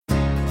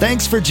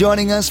Thanks for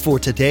joining us for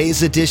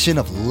today's edition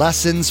of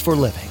Lessons for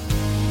Living.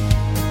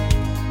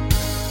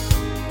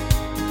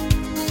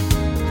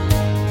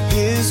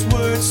 His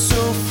word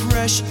so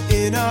fresh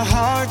in our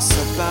hearts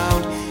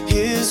abound.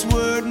 His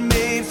word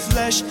made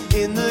flesh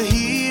in the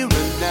here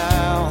and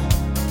now.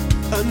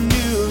 A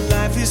new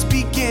life is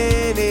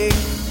beginning.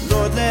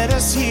 Lord, let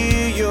us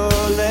hear your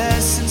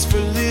lessons for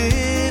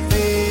living.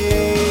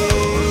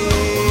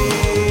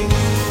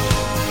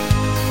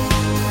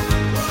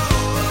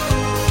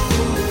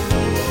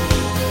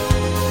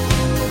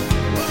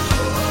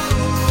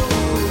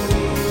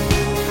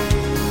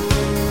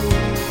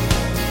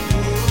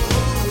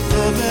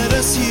 Lord, let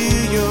us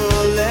hear your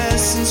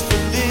lessons for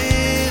living.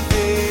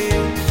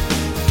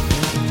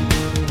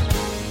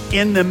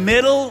 In the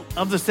middle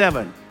of the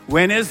 7.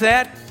 When is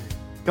that?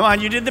 Come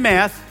on, you did the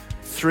math.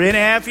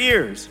 3.5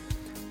 years.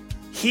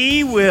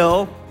 He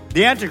will,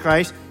 the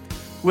Antichrist,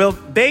 will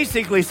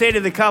basically say to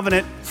the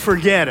covenant,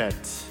 forget it.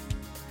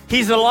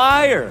 He's a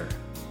liar.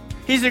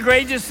 He's a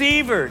great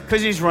deceiver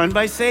because he's run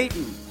by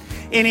Satan.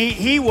 And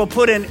he will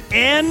put an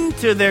end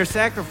to their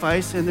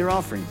sacrifice and their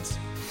offerings.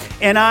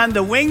 And on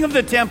the wing of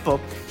the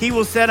temple, he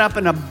will set up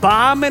an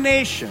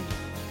abomination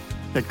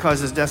that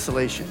causes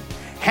desolation.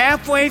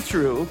 Halfway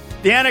through,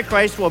 the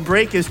Antichrist will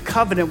break his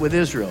covenant with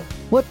Israel.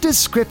 What does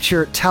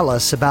Scripture tell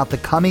us about the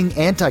coming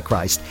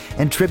Antichrist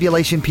and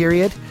tribulation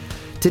period?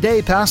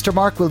 Today, Pastor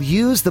Mark will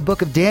use the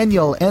book of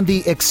Daniel and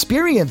the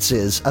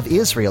experiences of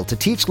Israel to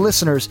teach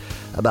listeners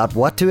about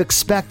what to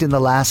expect in the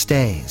last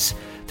days.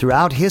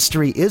 Throughout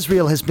history,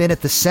 Israel has been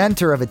at the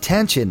center of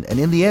attention, and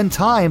in the end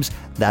times,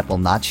 that will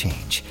not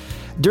change.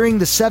 During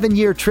the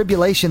 7-year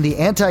tribulation, the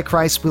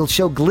Antichrist will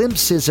show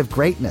glimpses of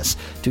greatness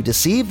to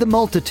deceive the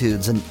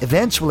multitudes and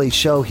eventually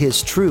show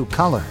his true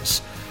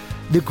colors.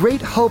 The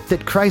great hope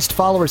that Christ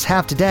followers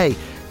have today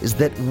is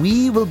that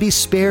we will be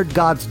spared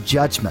God's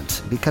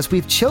judgment because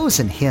we've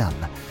chosen Him.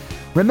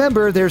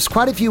 Remember, there's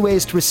quite a few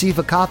ways to receive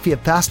a copy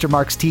of Pastor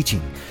Mark's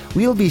teaching.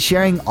 We'll be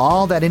sharing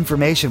all that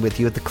information with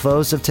you at the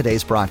close of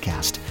today's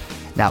broadcast.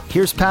 Now,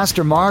 here's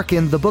Pastor Mark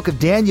in the book of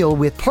Daniel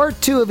with part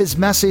 2 of his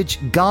message,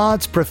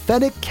 God's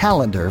Prophetic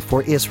Calendar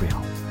for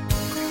Israel.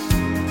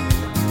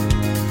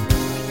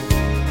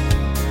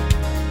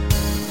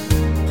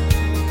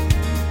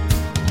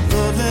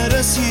 Lord, let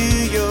us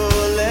hear your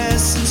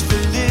lessons for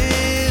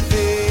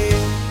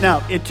living.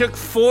 Now, it took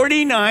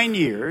 49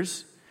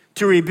 years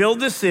to rebuild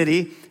the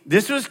city.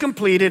 This was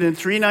completed in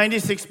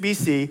 396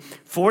 BC,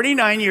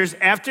 49 years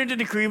after the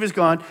decree was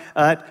gone,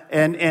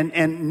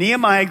 and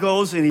Nehemiah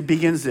goes and he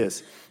begins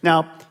this.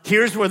 Now,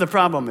 here's where the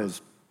problem is.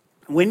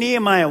 When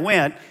Nehemiah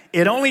went,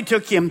 it only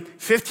took him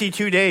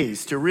 52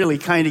 days to really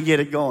kind of get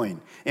it going,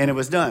 and it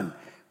was done.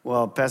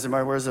 Well, Pastor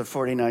Mark, where's the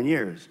 49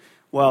 years?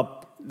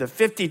 Well, the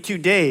 52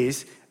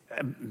 days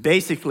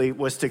basically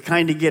was to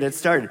kind of get it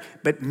started.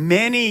 But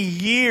many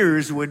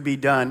years would be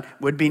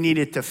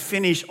needed to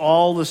finish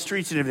all the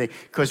streets and everything.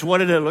 Because what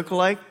did it look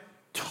like?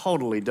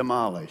 Totally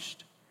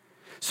demolished.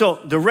 So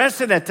the rest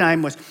of that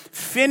time was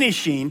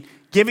finishing,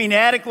 giving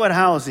adequate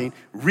housing,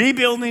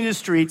 rebuilding the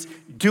streets,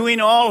 doing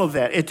all of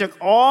that. It took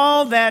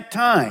all that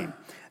time.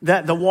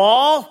 That the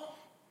wall,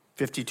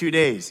 52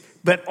 days.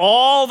 But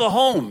all the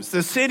homes,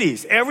 the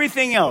cities,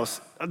 everything else,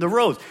 the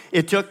roads,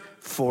 it took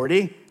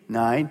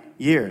 49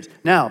 years.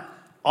 Now,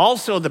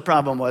 also the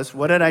problem was,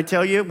 what did I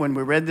tell you when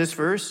we read this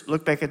verse?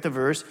 Look back at the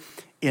verse.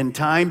 In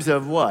times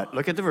of what?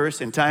 Look at the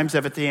verse. In times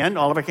of, at the end,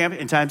 all of our campus,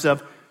 in times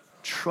of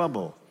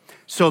trouble.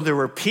 So there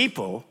were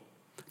people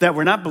that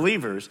were not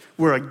believers,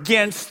 were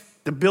against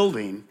the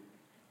building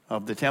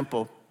of the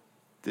temple,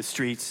 the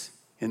streets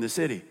in the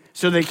city.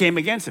 So they came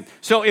against him.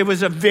 So it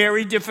was a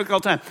very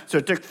difficult time. So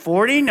it took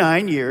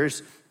 49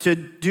 years to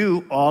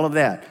do all of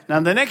that. Now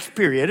the next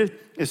period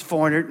is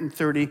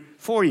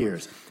 434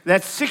 years.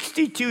 That's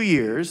 62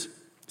 years,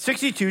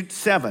 62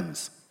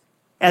 sevens.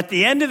 At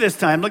the end of this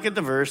time, look at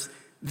the verse,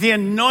 the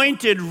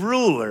anointed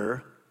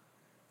ruler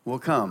will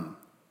come.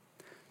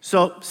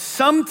 So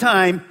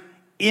sometime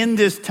in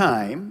this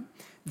time,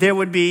 there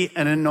would be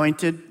an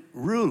anointed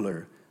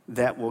ruler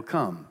that will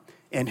come.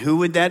 And who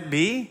would that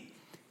be?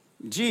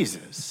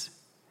 Jesus.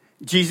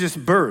 Jesus'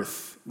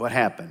 birth, what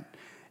happened.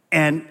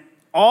 And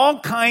all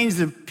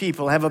kinds of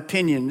people have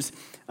opinions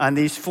on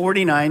these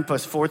 49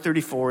 plus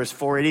 434 is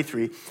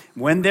 483.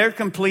 When they're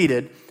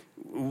completed,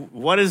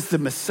 what does the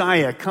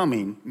Messiah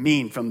coming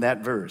mean from that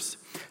verse?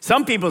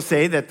 Some people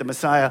say that the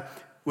Messiah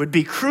would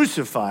be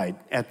crucified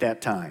at that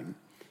time.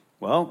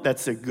 Well,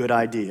 that's a good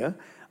idea.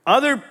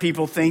 Other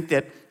people think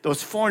that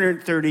those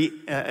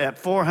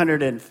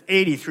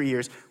 483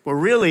 years were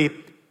really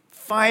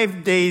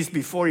 5 days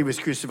before he was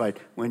crucified.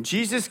 When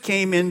Jesus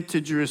came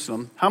into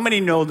Jerusalem, how many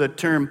know the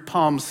term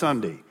Palm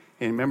Sunday?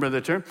 You remember the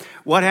term?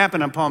 What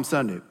happened on Palm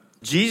Sunday?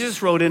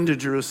 Jesus rode into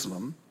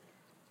Jerusalem,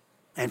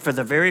 and for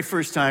the very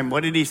first time,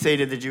 what did he say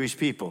to the Jewish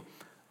people?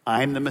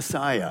 I'm the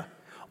Messiah.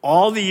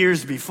 All the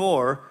years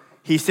before,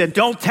 he said,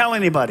 don't tell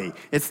anybody.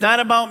 It's not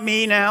about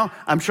me now.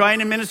 I'm trying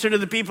to minister to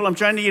the people. I'm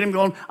trying to get them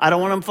going. I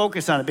don't want them to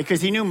focus on it,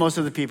 because he knew most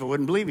of the people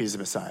wouldn't believe he's the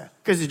Messiah,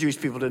 because the Jewish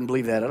people didn't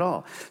believe that at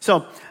all.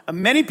 So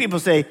many people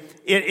say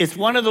it's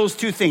one of those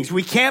two things.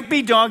 We can't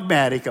be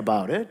dogmatic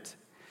about it.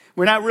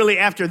 We're not really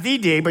after the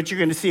day, but you're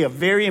going to see a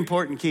very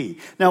important key.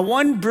 Now,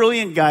 one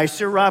brilliant guy,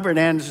 Sir Robert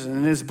Anderson,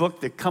 in his book,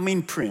 The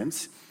Coming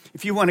Prince,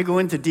 if you want to go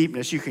into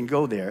deepness, you can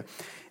go there.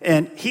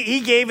 And he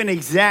gave an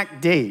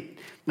exact date.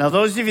 Now,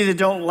 those of you that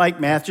don't like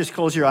math, just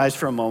close your eyes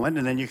for a moment,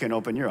 and then you can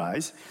open your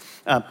eyes.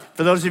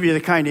 For those of you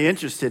that are kind of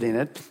interested in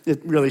it,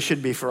 it really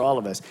should be for all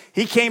of us.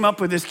 He came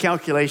up with this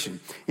calculation.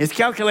 His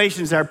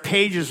calculations are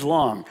pages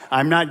long.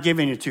 I'm not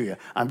giving it to you.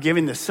 I'm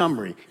giving the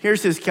summary.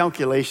 Here's his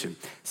calculation.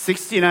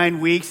 69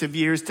 weeks of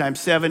years times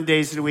 7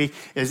 days of the week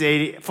is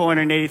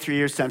 483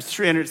 years times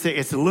 306.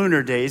 It's the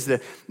lunar days.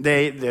 The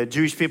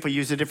Jewish people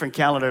use a different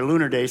calendar,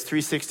 lunar days,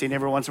 360, and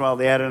every once in a while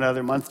they add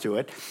another month to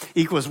it,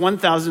 equals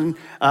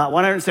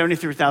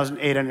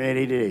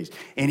 173,880 days.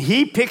 And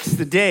he picks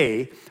the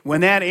day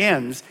when that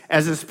ends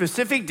as a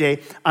specific day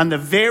on the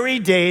very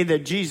day that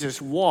Jesus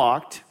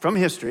walked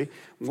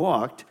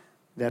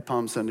that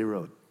Palm Sunday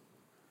road.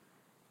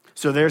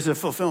 So there's a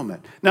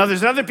fulfillment. Now,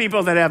 there's other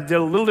people that have a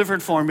little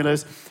different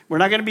formulas. We're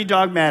not going to be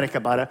dogmatic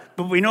about it,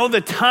 but we know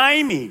the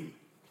timing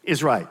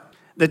is right.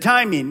 The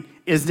timing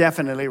is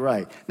definitely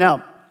right.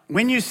 Now,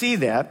 when you see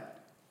that,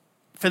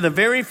 for the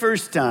very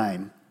first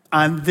time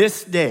on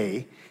this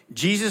day,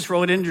 Jesus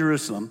rode in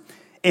Jerusalem,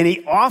 and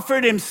he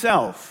offered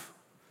himself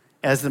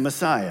as the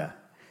Messiah.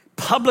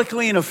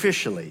 Publicly and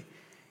officially,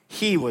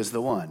 he was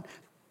the one.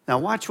 Now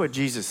watch what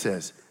Jesus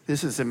says.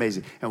 This is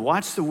amazing. And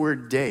watch the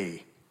word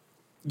day.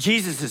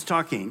 Jesus is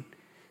talking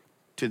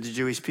to the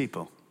Jewish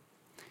people.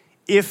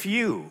 If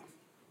you,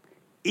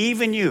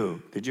 even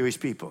you, the Jewish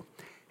people,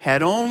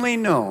 had only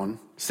known,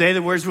 say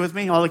the words with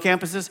me, all the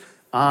campuses,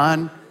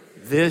 on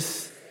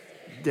this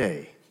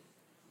day,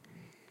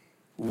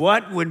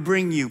 what would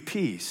bring you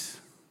peace?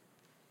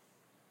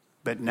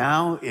 But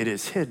now it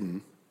is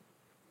hidden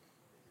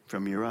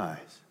from your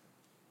eyes.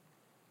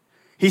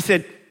 He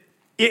said,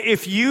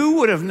 if you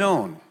would have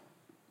known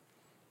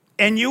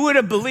and you would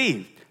have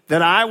believed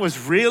that I was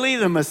really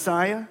the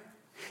Messiah,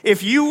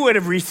 if you would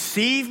have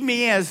received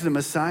me as the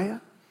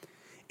Messiah,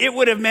 it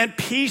would have meant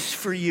peace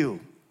for you.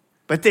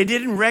 But they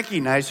didn't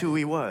recognize who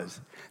he was.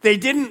 They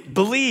didn't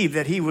believe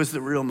that he was the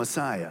real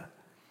Messiah.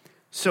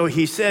 So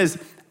he says,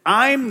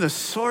 I'm the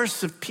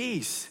source of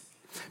peace.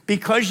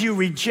 Because you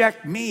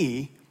reject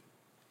me,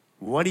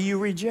 what do you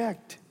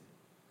reject?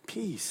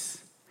 Peace.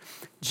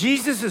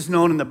 Jesus is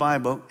known in the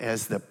Bible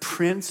as the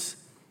Prince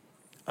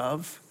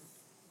of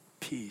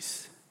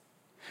Peace.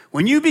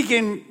 When you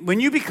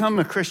become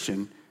a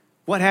Christian,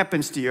 what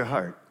happens to your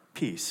heart?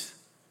 Peace.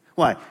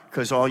 Why?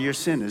 Because all your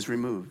sin is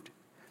removed.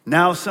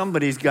 Now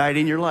somebody's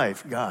guiding your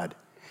life, God.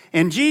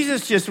 And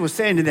Jesus just was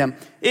saying to them,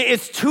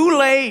 it's too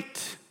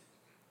late.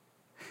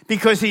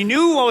 Because he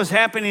knew what was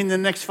happening in the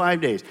next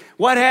 5 days.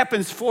 What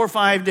happens 4,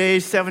 5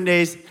 days, 7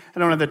 days? I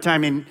don't have the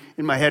timing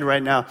in my head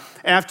right now.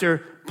 After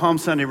Palm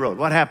Sunday road,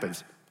 what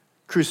happens?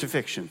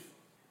 Crucifixion.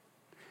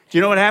 Do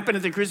you know what happened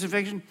at the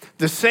crucifixion?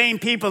 The same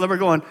people that were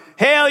going,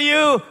 hail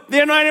you,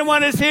 the anointed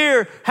one is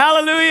here.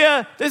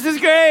 Hallelujah, this is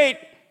great.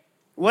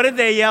 What did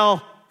they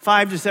yell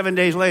 5 to 7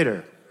 days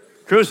later?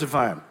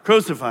 Crucify him,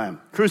 crucify him,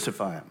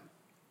 crucify him.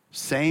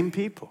 Same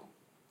people.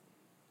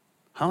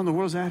 How in the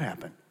world does that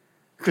happen?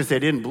 Because they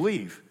didn't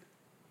believe.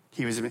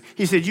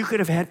 He said, you could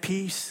have had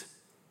peace,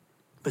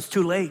 but it's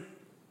too late.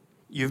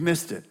 You've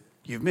missed it.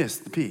 You've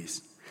missed the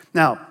peace.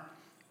 Now,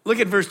 look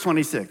at verse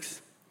 26.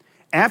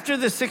 After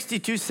the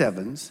 62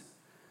 sevens,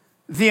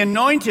 the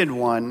anointed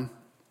one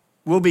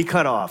will be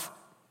cut off.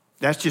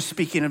 That's just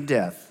speaking of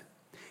death.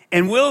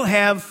 And will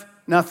have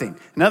nothing.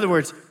 In other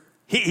words,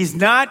 he's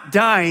not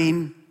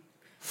dying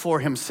for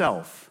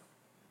himself.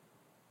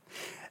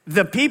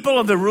 The people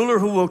of the ruler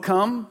who will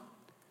come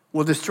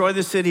will destroy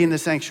the city and the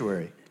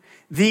sanctuary.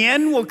 The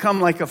end will come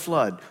like a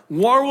flood.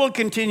 War will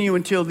continue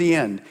until the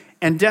end,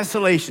 and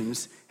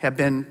desolations have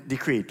been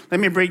decreed. Let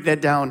me break that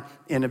down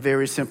in a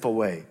very simple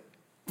way.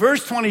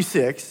 Verse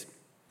 26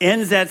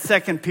 ends that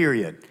second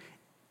period.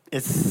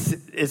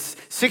 It's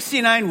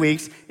 69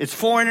 weeks. It's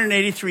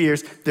 483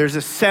 years. There's a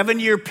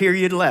 7-year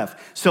period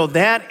left. So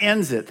that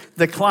ends it.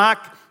 The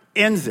clock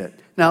ends it.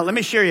 Now, let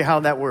me show you how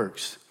that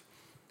works.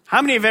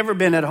 How many have ever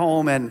been at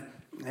home and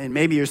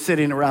maybe you're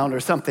sitting around or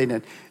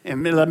something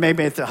and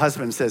maybe the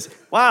husband says,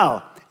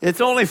 wow,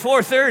 it's only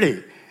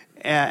 4:30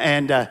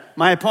 and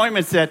my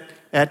appointment's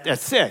at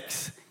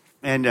 6.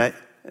 And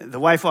the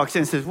wife walks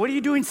in and says, what are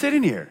you doing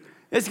sitting here?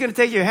 It's going to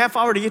take you a half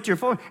hour to get to your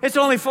phone. It's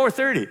only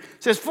 4:30.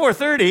 Says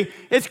 4:30,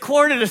 it's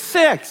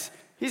 5:45.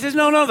 He says,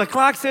 no, the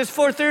clock says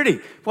 4:30.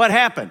 What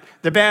happened?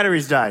 The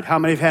batteries died. How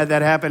many have had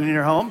that happen in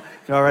your home?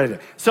 All right.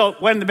 So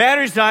when the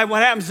batteries die,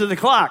 what happens to the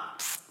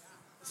clock?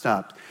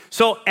 Stopped.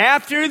 So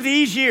after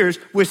these years,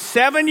 with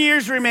 7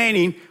 years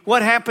remaining,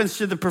 what happens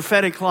to the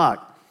prophetic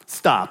clock?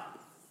 Stop.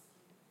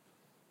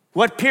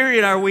 What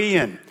period are we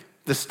in?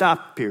 The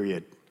stop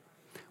period.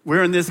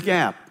 We're in this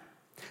gap.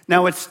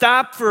 Now, it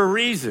stopped for a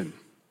reason.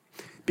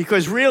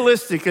 Because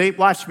realistically,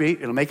 watch me,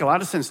 it'll make a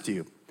lot of sense to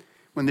you.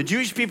 When the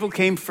Jewish people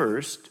came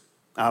first,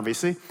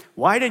 obviously,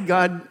 why did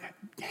God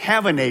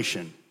have a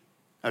nation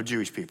of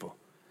Jewish people?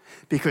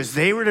 Because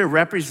they were to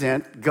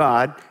represent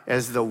God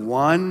as the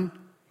one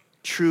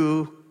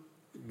true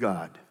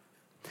God.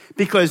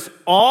 Because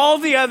all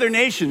the other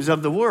nations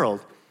of the world,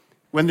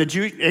 when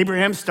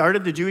Abraham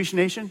started the Jewish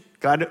nation,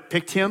 God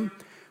picked him,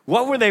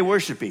 what were they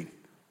worshiping?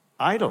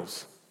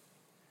 Idols.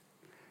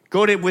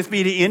 Go with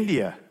me to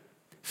India.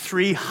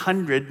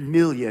 300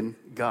 million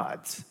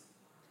gods.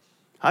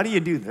 How do you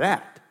do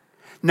that?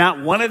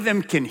 Not one of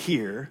them can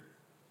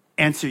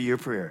answer your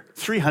prayer.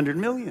 300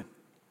 million.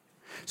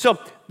 So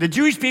the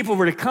Jewish people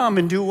were to come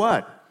and do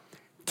what?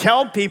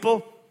 Tell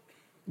people,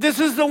 this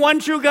is the one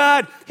true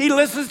God. He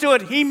listens to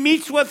it. He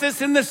meets with us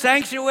in the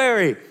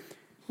sanctuary.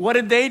 What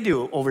did they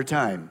do over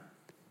time?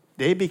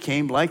 They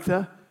became like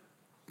the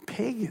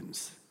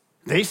pagans.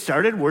 They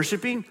started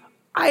worshiping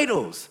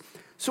idols.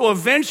 So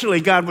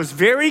eventually, God was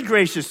very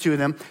gracious to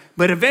them,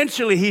 but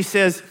eventually he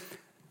says,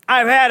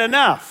 I've had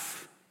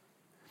enough.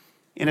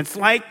 And it's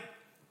like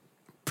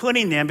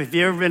putting them, if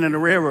you've ever been in a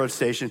railroad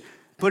station,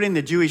 putting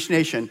the Jewish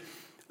nation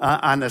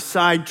on the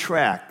side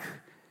track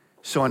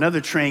so another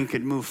train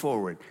could move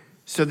forward.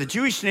 So the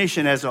Jewish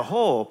nation as a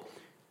whole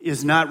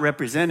is not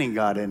representing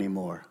God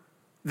anymore.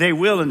 They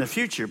will in the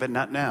future, but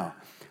not now.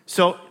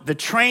 So the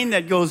train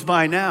that goes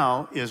by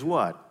now is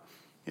what?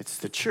 It's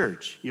the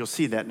church. You'll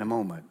see that in a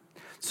moment.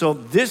 So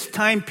this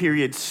time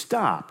period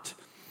stopped,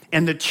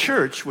 and the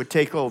church would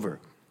take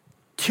over.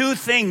 Two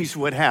things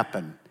would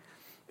happen,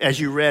 as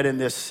you read in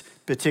this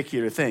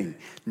particular thing.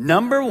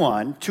 Number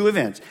one, two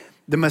events.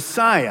 The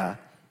Messiah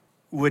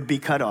would be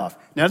cut off.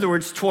 In other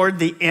words, toward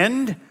the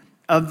end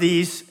of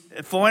these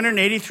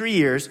 483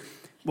 years,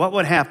 what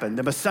would happen?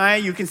 The Messiah,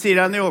 you can see it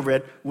on the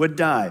overhead, would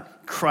die.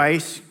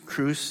 Christ's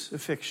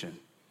crucifixion.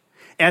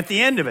 At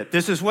the end of it,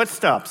 this is what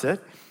stops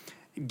it.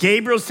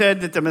 Gabriel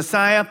said that the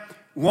Messiah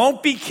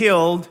won't be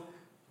killed,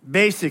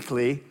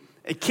 basically,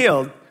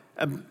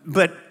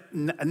 but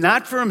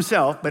not for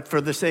himself, but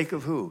for the sake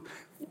of who?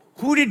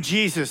 Who did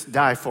Jesus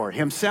die for?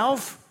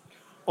 Himself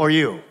or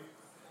you?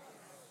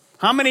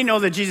 How many know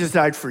that Jesus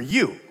died for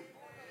you?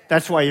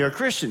 That's why you're a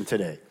Christian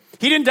today.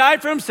 He didn't die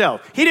for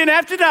himself. He didn't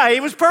have to die. He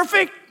was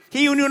perfect.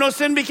 He who knew no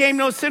sin became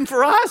no sin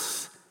for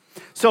us.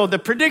 So the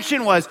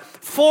prediction was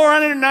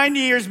 490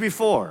 years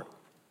before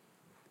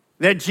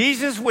that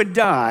Jesus would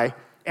die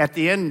at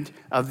the end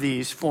of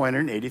these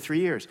 483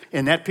 years.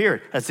 In that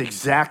period, that's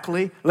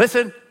exactly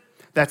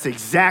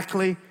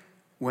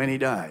when he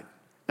died.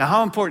 Now,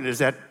 how important is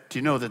that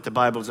to know that the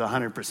Bible is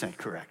 100%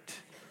 correct?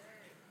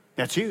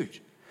 That's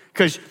huge.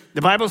 Because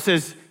the Bible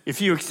says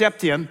if you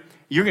accept him,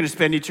 you're going to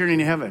spend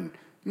eternity in heaven.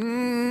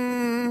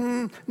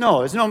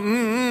 No, it's no,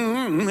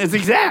 it's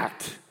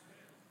exact.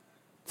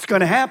 It's going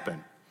to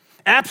happen.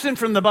 Absent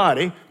from the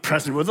body,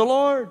 present with the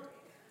Lord.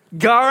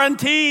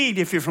 Guaranteed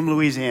if you're from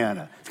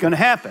Louisiana. It's going to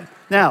happen.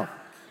 Now,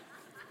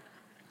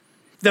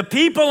 the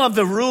people of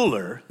the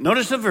ruler,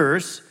 notice the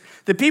verse,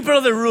 the people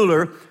of the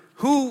ruler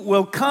who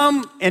will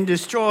come and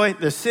destroy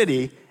the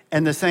city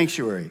and the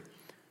sanctuary.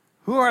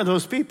 Who are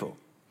those people?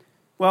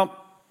 Well,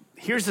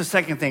 here's the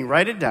second thing.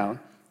 Write it down.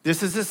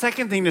 This is the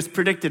second thing that's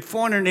predicted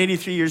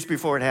 483 years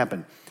before it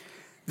happened.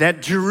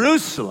 That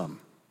Jerusalem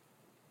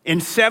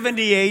in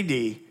 70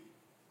 AD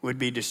would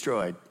be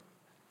destroyed.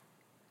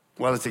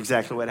 Well, it's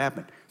exactly what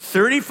happened.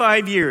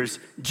 35 years,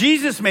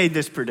 Jesus made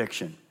this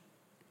prediction.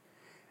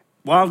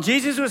 While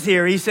Jesus was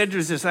here, he said to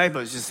his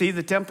disciples, you see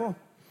the temple?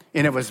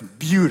 And it was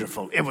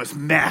beautiful. It was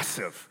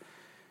massive.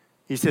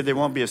 He said there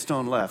won't be a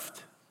stone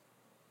left.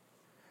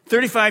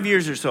 35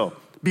 years or so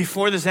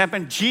before this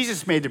happened,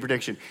 Jesus made the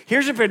prediction.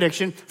 Here's a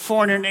prediction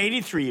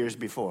 483 years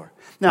before.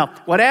 Now,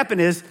 what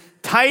happened is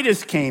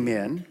Titus came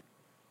in.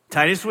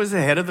 Titus was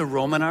the head of the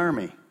Roman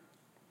army.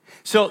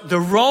 So the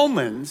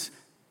Romans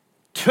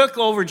took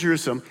over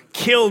Jerusalem,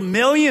 killed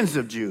millions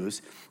of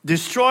Jews,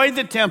 destroyed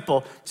the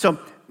temple. So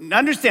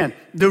understand,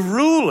 the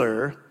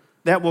ruler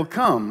that will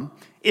come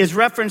is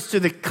reference to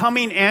the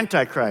coming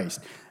Antichrist,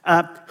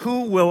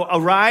 who will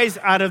arise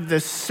out of the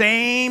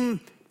same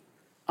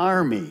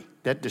army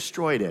that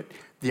destroyed it.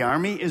 The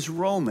army is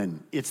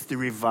Roman. It's the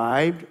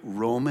revived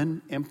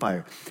Roman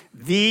Empire.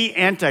 The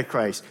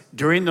Antichrist,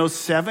 during those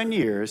 7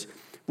 years,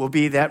 will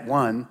be that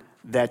one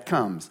that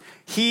comes.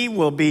 He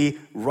will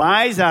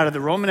rise out of the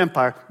Roman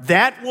Empire.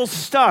 That will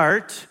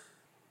start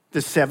the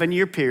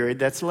 7-year period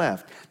that's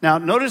left. Now,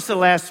 notice the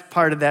last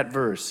part of that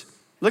verse.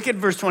 Look at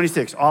verse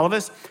 26. All of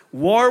us,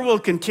 war will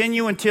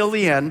continue until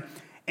the end,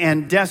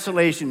 and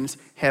desolations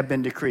have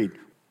been decreed.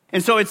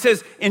 And so it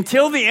says,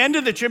 until the end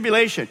of the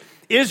tribulation,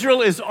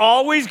 Israel is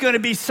always going to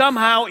be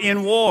somehow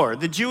in war.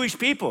 The Jewish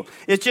people,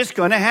 it's just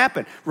going to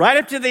happen. Right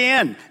up to the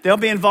end, they'll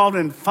be involved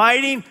in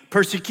fighting,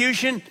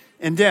 persecution,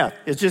 and death.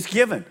 It's just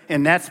given.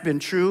 And that's been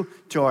true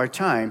to our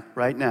time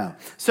right now.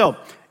 So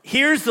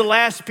here's the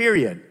last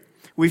period.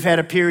 We've had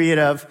a period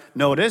of,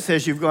 notice,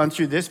 as you've gone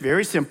through this,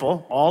 very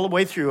simple, all the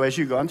way through as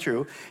you've gone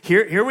through.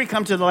 Here we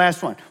come to the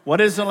last one.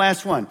 What is the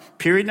last one?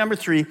 Period number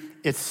 3,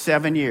 it's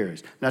 7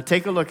 years. Now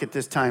take a look at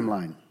this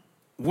timeline.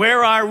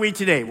 Where are we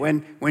today?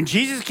 When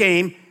Jesus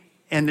came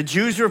and the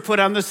Jews were put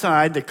on the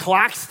side, the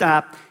clock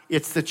stopped,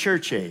 it's the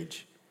church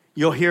age.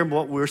 You'll hear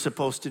what we're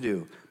supposed to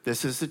do.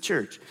 This is the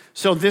church.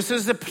 So this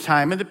is the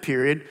time of the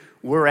period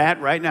we're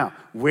at right now.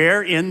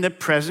 We're in the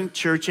present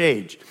church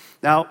age.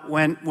 Now,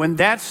 when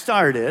that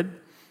started,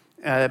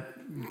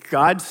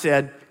 God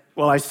said,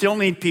 well, I still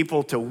need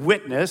people to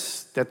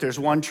witness that there's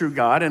one true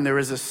God and there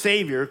is a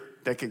Savior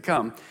that could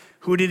come.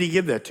 Who did he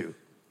give that to?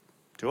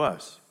 To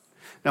us.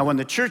 Now, when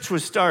the church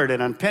was started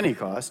on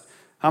Pentecost,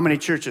 how many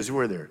churches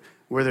were there?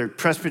 Were there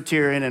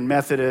Presbyterian and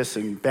Methodist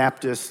and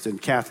Baptist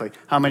and Catholic?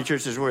 How many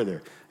churches were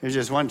there? There's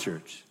just one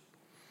church.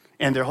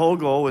 And their whole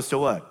goal was to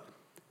what?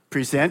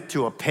 Present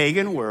to a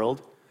pagan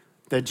world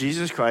that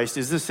Jesus Christ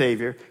is the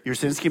Savior. Your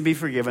sins can be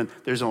forgiven.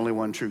 There's only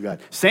one true God.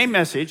 Same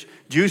message.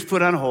 Jews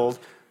put on hold.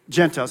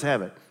 Gentiles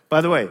have it.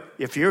 By the way,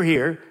 if you're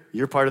here,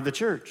 you're part of the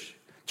church.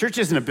 Church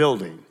isn't a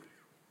building.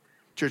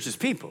 Church is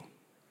people.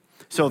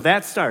 So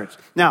that starts.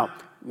 Now,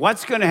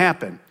 what's going to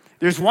happen?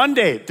 There's one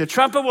day the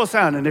trumpet will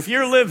sound, and if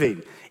you're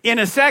living, in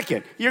a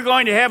second, you're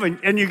going to heaven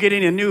and you're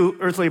getting a new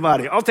earthly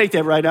body. I'll take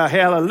that right now.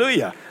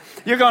 Hallelujah.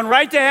 You're going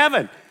right to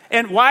heaven.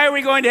 And why are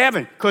we going to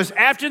heaven? Because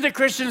after the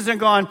Christians are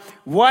gone,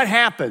 what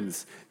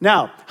happens?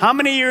 Now, how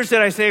many years did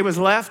I say was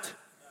left?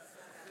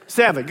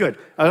 7. Good.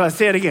 I'll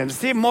say it again.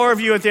 See, more of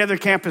you at the other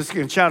campus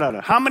can shout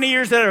out. How many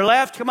years that are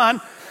left? Come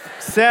on.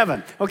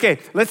 7. Okay,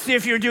 let's see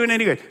if you're doing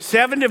any good.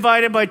 7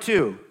 divided by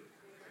 2.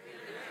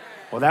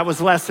 Well, that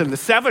was less than the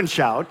 7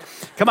 shout.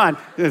 Come on.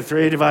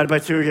 3 divided by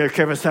 2.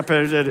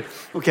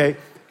 Okay.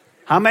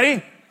 How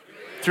many?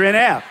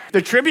 3.5.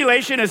 The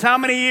tribulation is how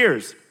many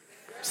years?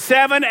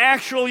 7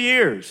 actual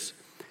years.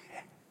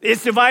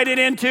 It's divided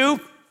into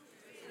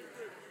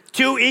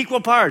 2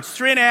 equal parts.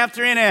 3.5,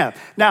 3.5.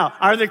 Now,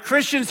 are the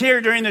Christians here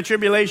during the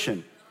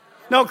tribulation?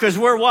 No, because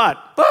we're what?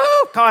 Woo!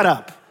 Caught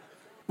up.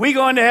 We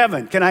going to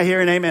heaven. Can I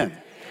hear an amen?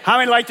 How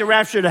many like the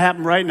rapture to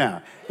happen right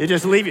now? You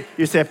just leave it.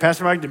 You say,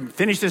 Pastor Mark, to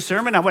finish this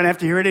sermon, I wouldn't have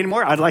to hear it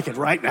anymore. I'd like it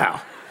right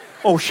now.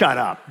 Oh, shut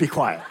up. Be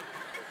quiet.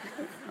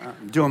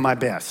 I'm doing my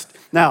best.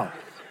 Now,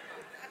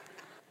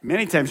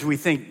 many times we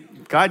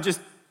think, God, just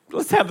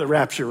let's have the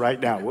rapture right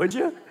now, would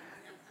you?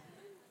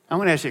 I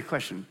want to ask you a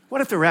question.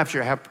 What if the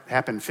rapture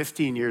happened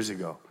 15 years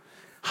ago?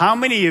 How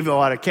many of you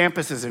out of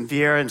campuses in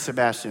Vieira and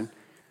Sebastian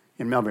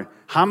in Melbourne,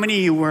 how many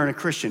of you weren't a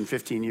Christian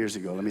 15 years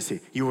ago? Let me see.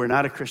 You were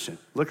not a Christian.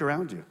 Look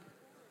around you.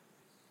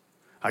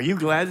 Are you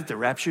glad that the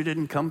rapture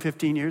didn't come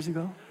 15 years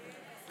ago?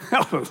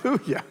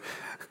 Hallelujah.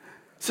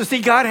 So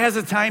see, God has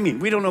a timing.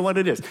 We don't know what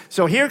it is.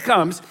 So here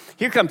comes,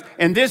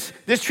 and this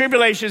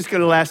tribulation is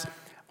going to last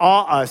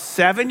all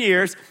 7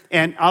 years,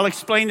 and I'll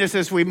explain this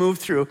as we move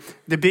through.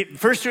 The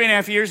first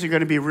 3.5 years are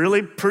going to be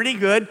really pretty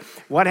good.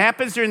 What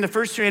happens during the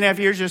first 3.5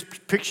 years,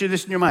 just picture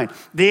this in your mind.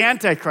 The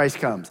Antichrist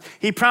comes.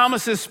 He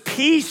promises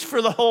peace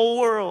for the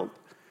whole world.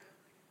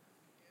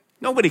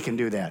 Nobody can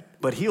do that,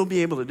 but he'll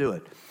be able to do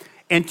it.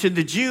 And to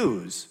the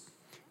Jews,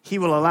 he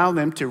will allow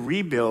them to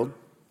rebuild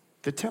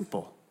the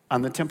temple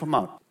on the Temple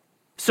Mount.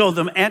 So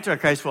the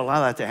Antichrist will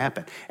allow that to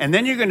happen. And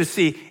then you're going to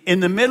see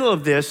in the middle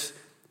of this,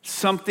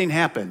 something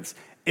happens.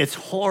 It's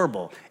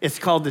horrible. It's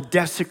called the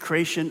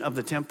desecration of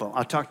the temple.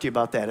 I'll talk to you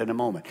about that in a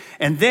moment.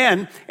 And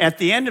then at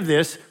the end of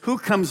this, who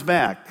comes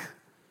back?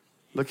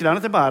 Look down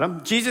at the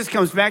bottom. Jesus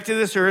comes back to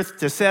this earth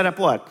to set up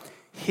what?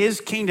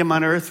 His kingdom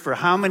on earth for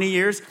how many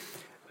years?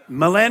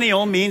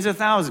 Millennial means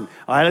 1,000.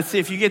 All right, let's see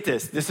if you get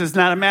this. This is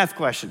not a math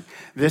question.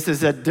 This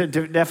is a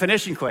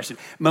definition question.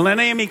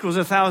 Millennium equals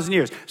 1,000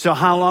 years. So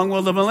how long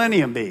will the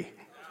millennium be?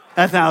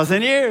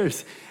 1,000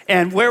 years.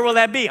 And where will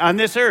that be? On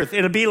this earth.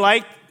 It'll be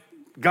like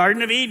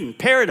Garden of Eden,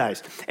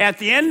 paradise. At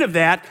the end of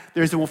that,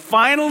 there's a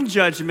final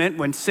judgment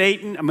when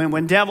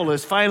when devil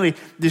is finally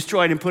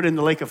destroyed and put in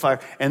the lake of fire.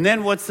 And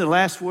then what's the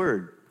last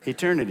word?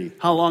 Eternity.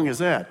 How long is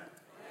that?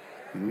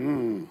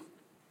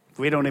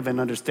 We don't even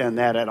understand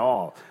that at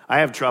all. I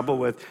have trouble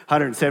with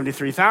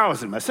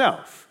 173,000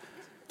 myself.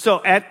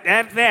 So at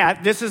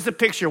that, this is the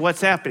picture of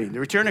what's happening, the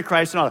return of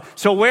Christ and all that.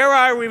 So where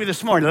are we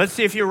this morning? Let's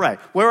see if you're right.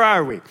 Where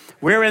are we?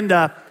 We're in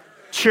the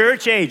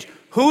church age.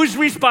 Who's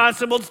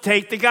responsible to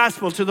take the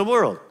gospel to the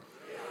world?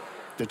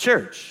 The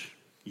church.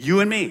 You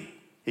and me.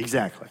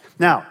 Exactly.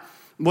 Now,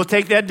 we'll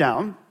take that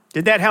down.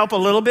 Did that help a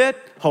little bit?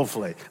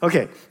 Hopefully.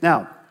 Okay,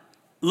 now,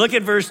 look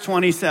at verse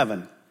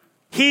 27.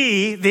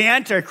 He, the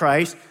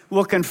Antichrist,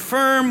 will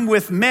confirm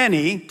with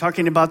many,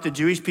 talking about the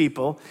Jewish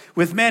people,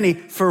 with many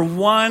for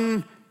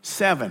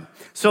 1/7.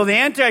 So the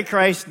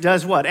Antichrist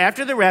does what?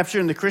 After the rapture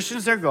and the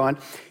Christians are gone,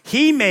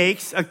 he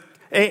makes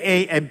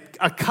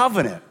a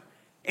covenant.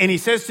 And he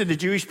says to the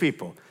Jewish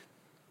people,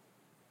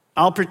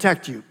 I'll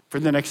protect you for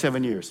the next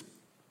 7 years.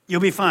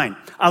 You'll be fine.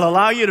 I'll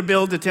allow you to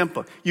build the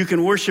temple. You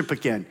can worship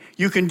again.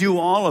 You can do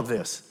all of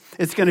this.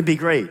 It's going to be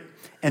great.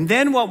 And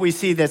then what we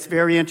see that's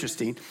very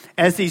interesting,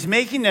 as he's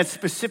making that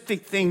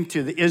specific thing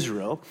to the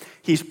Israel,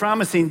 he's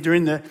promising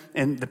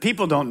and the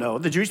people don't know,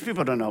 the Jewish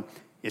people don't know,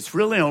 it's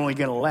really only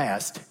going to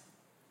last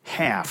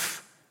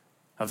half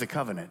of the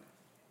covenant.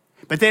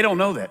 But they don't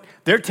know that.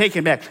 They're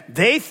taken back.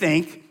 They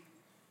think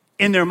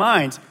in their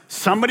minds,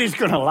 somebody's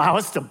going to allow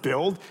us to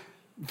build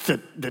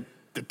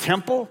the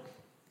temple,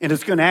 and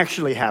it's going to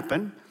actually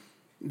happen.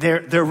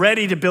 They're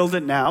ready to build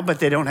it now, but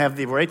they don't have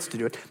the rights to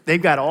do it.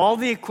 They've got all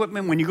the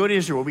equipment. When you go to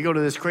Israel, we go to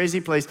this crazy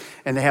place,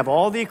 and they have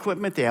all the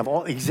equipment. They have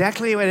all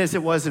exactly as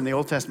it was in the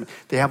Old Testament.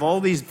 They have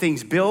all these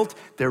things built.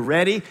 They're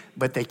ready,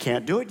 but they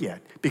can't do it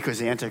yet because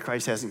the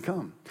Antichrist hasn't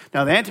come.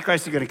 Now, the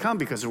Antichrist is going to come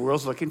because the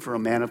world's looking for a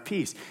man of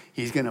peace.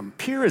 He's going to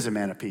appear as a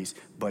man of peace,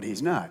 but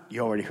he's not.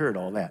 You already heard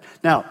all that.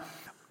 Now,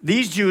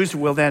 these Jews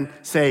will then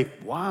say,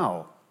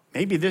 wow,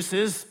 maybe this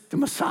is the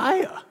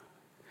Messiah.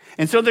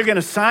 And so they're going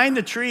to sign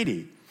the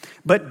treaty.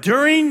 But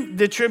during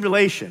the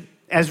tribulation,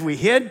 as we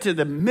head to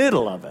the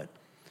middle of it,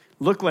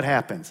 look what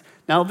happens.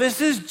 Now,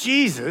 this is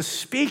Jesus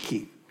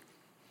speaking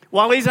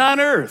while he's on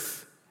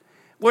earth.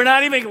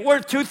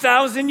 We're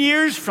 2,000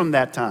 years from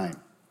that time.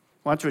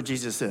 Watch what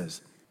Jesus says.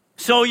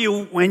 So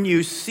when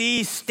you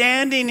see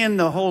standing in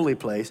the holy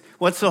place,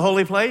 what's the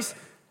holy place?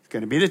 It's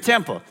going to be the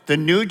temple, the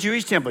new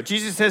Jewish temple.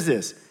 Jesus says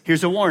this.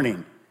 Here's a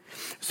warning.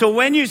 So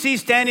when you see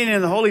standing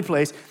in the holy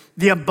place,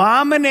 the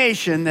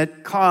abomination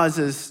that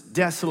causes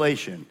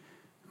desolation.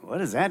 What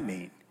does that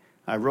mean?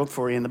 I wrote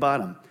for you in the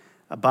bottom.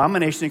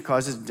 Abomination that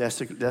causes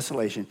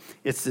desolation.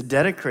 It's the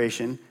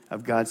desecration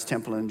of God's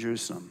temple in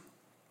Jerusalem.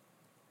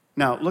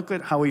 Now, look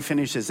at how he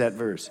finishes that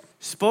verse.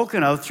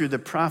 Spoken of through the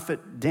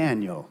prophet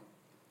Daniel.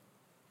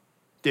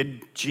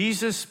 Did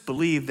Jesus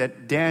believe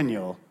that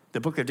Daniel, the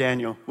book of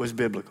Daniel, was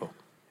biblical?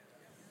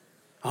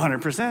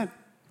 100%.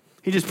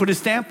 He just put his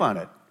stamp on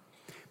it.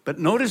 But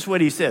notice what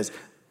he says.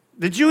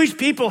 The Jewish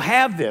people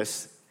have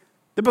this,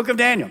 the book of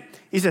Daniel.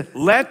 He said,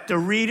 let the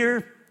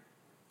reader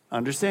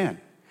understand.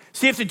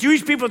 See, if the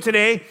Jewish people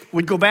today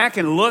would go back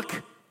and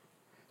look,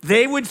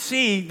 they would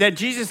see that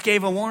Jesus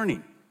gave a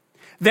warning.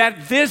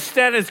 That this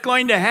that is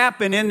going to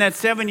happen in that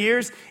 7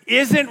 years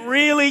isn't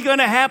really going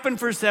to happen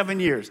for 7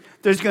 years.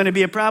 There's going to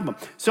be a problem.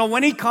 So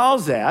when he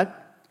calls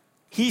that,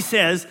 he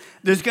says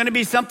there's going to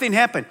be something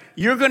happen.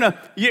 You're going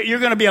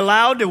to be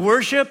allowed to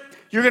worship.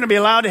 You're going to be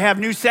allowed to have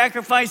new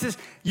sacrifices.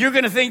 You're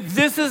going to think,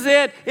 this is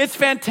it. It's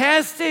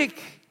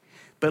fantastic.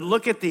 But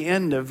look at the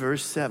end of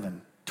verse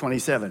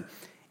 27.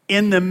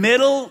 In the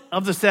middle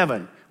of the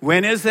 7.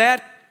 When is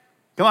that?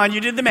 Come on,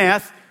 you did the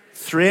math.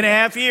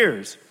 3.5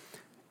 years.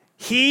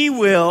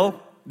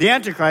 The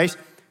Antichrist,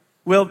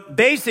 will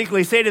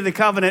basically say to the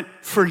covenant,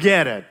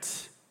 forget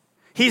it.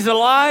 He's a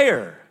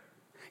liar.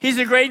 He's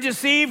a great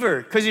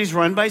deceiver because he's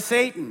run by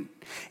Satan.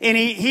 And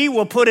he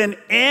will put an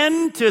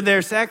end to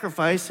their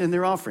sacrifice and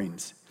their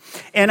offerings.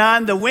 And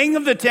on the wing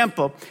of the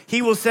temple,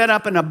 he will set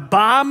up an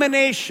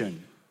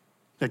abomination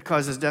that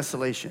causes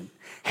desolation.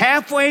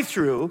 Halfway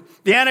through,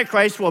 the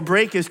Antichrist will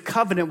break his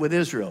covenant with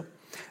Israel.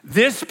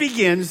 This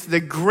begins the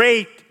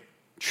great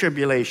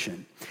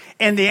tribulation.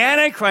 And the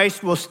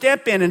Antichrist will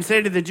step in and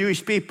say to the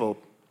Jewish people,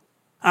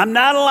 I'm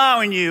not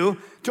allowing you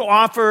to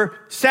offer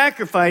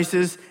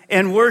sacrifices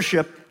and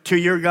worship to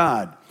your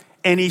God.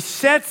 And he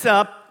sets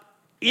up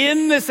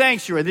in the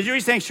sanctuary, the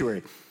Jewish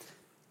sanctuary,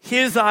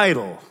 his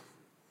idol.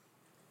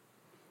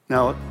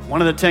 Now,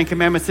 one of the 10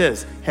 Commandments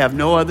is, have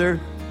no other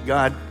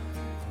God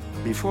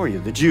before you.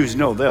 The Jews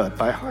know that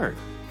by heart.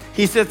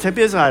 He sets up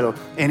his idol,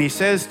 and he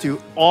says to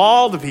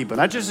all the people,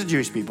 not just the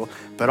Jewish people,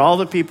 but all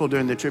the people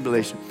during the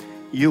tribulation,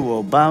 you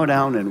will bow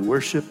down and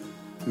worship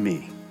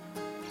me.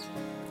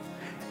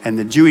 And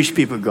the Jewish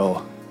people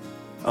go,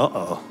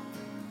 uh-oh,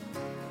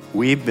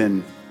 we've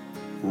been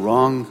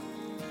wrong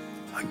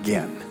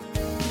again.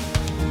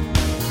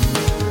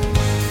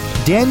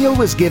 Daniel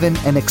was given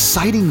an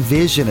exciting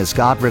vision as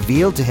God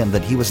revealed to him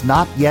that he was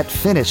not yet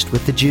finished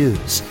with the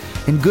Jews,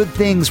 and good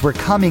things were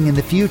coming in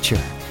the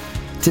future.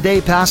 Today,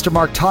 Pastor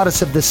Mark taught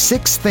us of the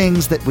 6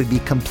 things that would be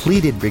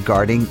completed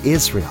regarding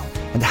Israel,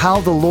 and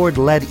how the Lord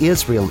led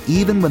Israel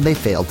even when they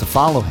failed to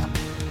follow him.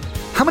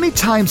 How many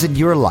times in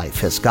your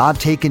life has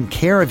God taken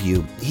care of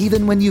you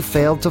even when you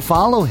failed to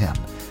follow him?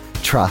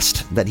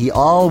 Trust that he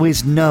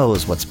always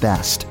knows what's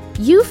best.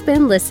 You've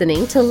been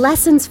listening to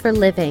Lessons for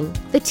Living,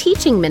 the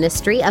teaching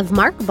ministry of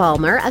Mark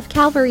Balmer of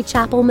Calvary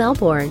Chapel,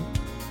 Melbourne.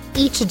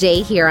 Each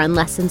day here on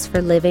Lessons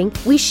for Living,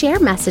 we share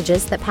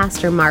messages that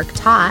Pastor Mark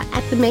taught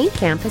at the main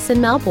campus in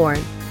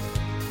Melbourne.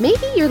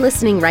 Maybe you're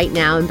listening right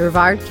now in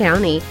Brevard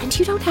County and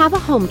you don't have a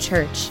home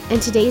church,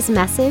 and today's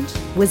message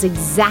was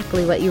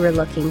exactly what you were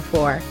looking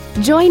for.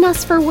 Join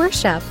us for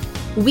worship.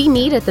 We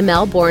meet at the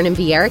Melbourne and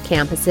Viera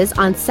campuses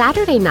on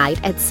Saturday night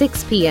at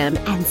 6 p.m.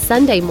 and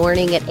Sunday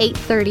morning at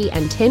 8:30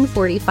 and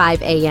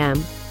 10:45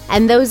 a.m.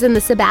 And those in the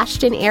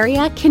Sebastian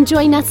area can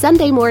join us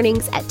Sunday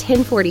mornings at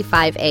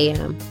 10:45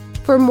 a.m.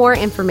 For more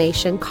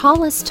information,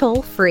 call us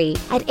toll-free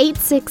at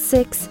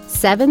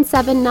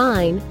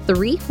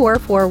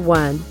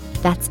 866-779-3441.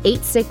 That's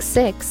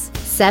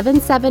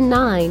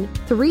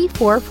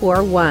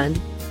 866-779-3441.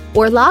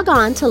 or log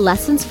on to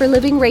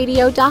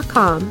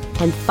lessonsforlivingradio.com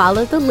and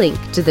follow the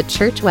link to the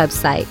church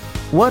website.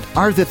 What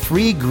are the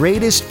 3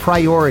 greatest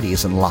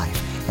priorities in life?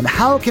 And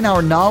how can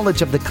our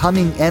knowledge of the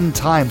coming end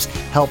times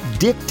help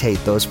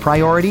dictate those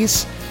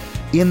priorities?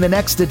 In the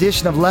next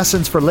edition of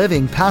Lessons for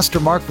Living, Pastor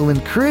Mark will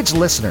encourage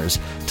listeners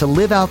to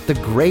live out the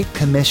Great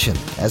Commission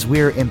as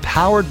we're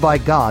empowered by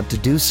God to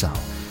do so.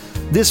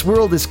 This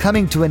world is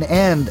coming to an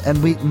end,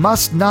 and we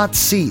must not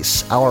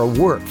cease our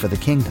work for the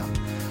kingdom.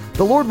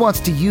 The Lord wants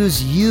to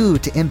use you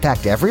to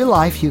impact every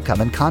life you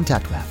come in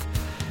contact with.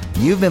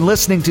 You've been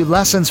listening to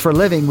Lessons for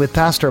Living with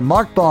Pastor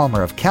Mark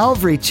Balmer of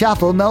Calvary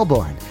Chapel,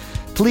 Melbourne.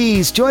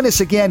 Please join us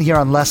again here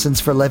on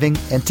Lessons for Living,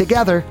 and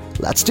together,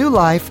 let's do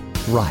life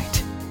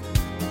right.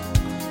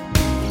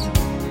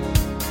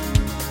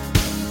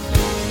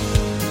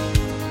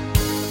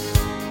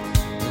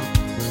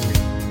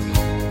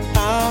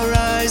 Our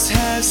eyes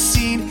have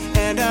seen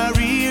and our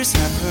ears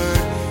have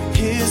heard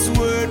His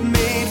word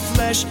made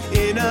flesh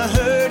in a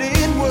hurting